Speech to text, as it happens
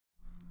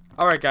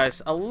Alright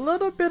guys, a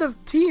little bit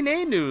of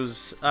TNA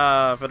news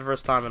for the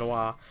first time in a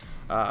while.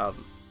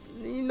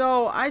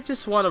 I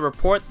just want to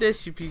report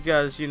this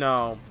because,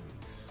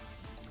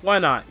 why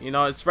not?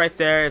 It's right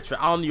there, it's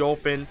out in the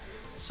open,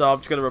 so I'm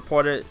just going to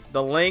report it.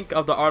 The link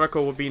of the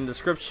article will be in the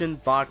description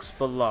box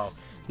below.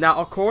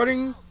 Now,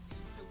 according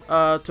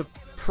to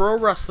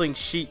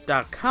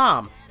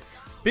ProWrestlingSheet.com,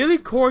 Billy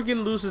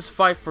Corgan loses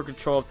fight for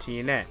control of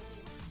TNA.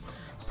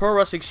 Pro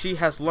Wrestling Sheet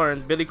has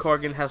learned Billy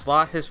Corgan has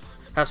lost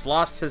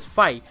his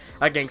fight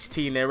against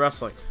TNA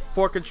Wrestling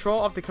for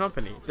control of the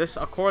company. This,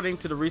 according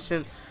to the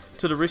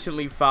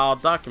recently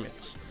filed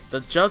documents.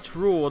 The judge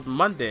ruled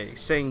Monday,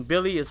 saying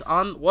Billy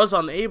was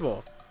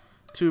unable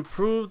to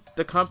prove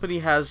the company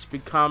has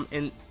become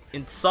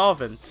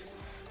insolvent,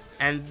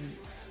 and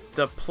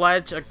the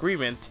pledge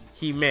agreement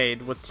he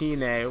made with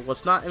TNA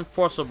was not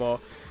enforceable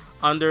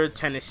under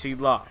Tennessee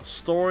law.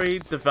 Story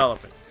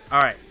development.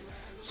 Alright,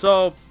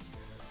 so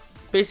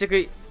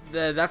basically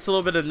that's a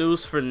little bit of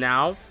news for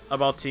now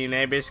about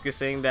TNA, basically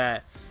saying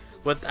that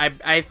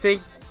I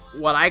think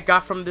what I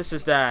got from this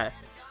is that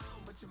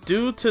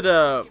due to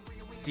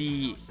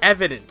the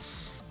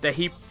evidence that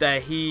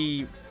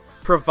he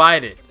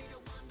provided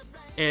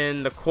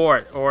in the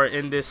court or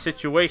in this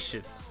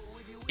situation,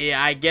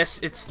 I guess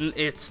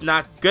it's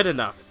not good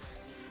enough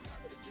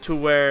to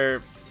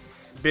where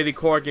Billy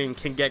Corgan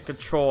can get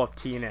control of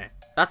TNA.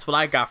 That's what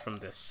I got from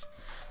this.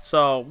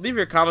 So leave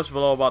your comments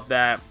below about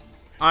that.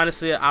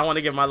 Honestly, I want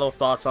to give my little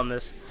thoughts on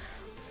this.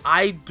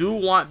 I do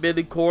want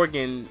Billy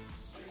Corgan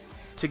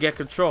to get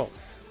control,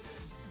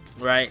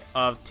 right,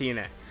 of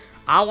TNA.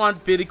 I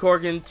want Billy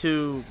Corgan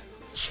to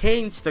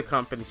change the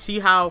company. See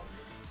how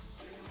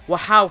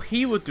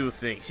he would do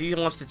things. He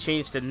wants to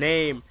change the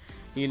name,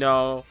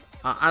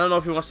 I don't know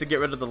if he wants to get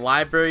rid of the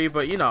library,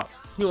 but he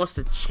wants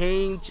to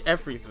change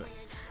everything.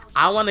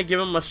 I want to give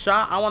him a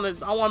shot. I want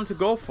him to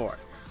go for it.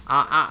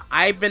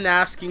 I've been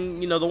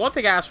asking, the one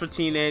thing I asked for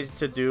TNA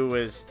to do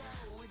is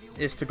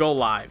to go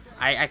live.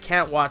 I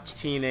can't watch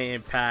TNA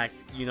Impact,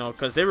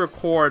 because they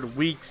record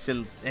weeks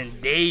and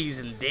days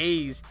and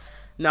days.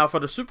 Now for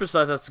the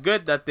superstars, that's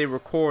good that they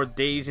record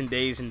days and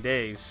days and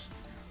days,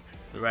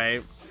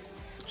 right?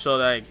 So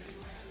like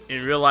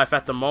in real life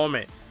at the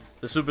moment,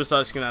 the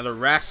superstars can either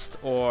rest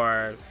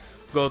or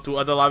go to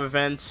other live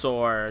events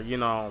or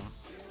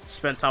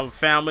spend time with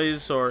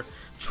families or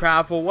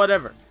travel,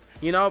 whatever,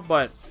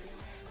 but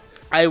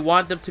I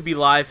want them to be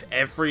live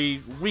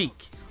every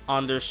week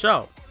on their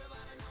show.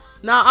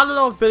 Now, I don't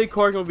know if Billy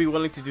Corgan will be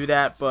willing to do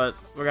that, but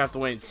we're going to have to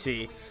wait and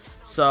see.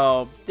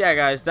 So, yeah,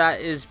 guys,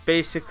 that is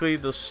basically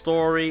the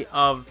story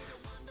of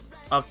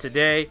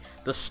today.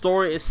 The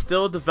story is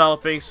still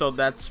developing, so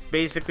that's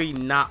basically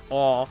not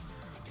all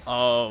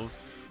of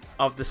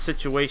the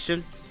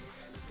situation.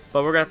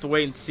 But we're going to have to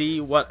wait and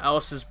see what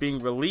else is being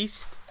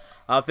released.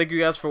 Thank you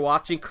guys for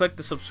watching. Click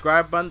the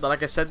subscribe button.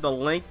 Like I said, the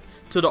link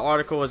to the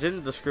article is in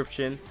the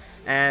description.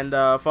 And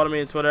follow me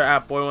on Twitter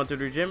at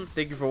Boy123Jim.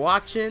 Thank you for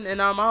watching, and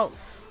I'm out.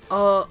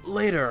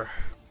 Later.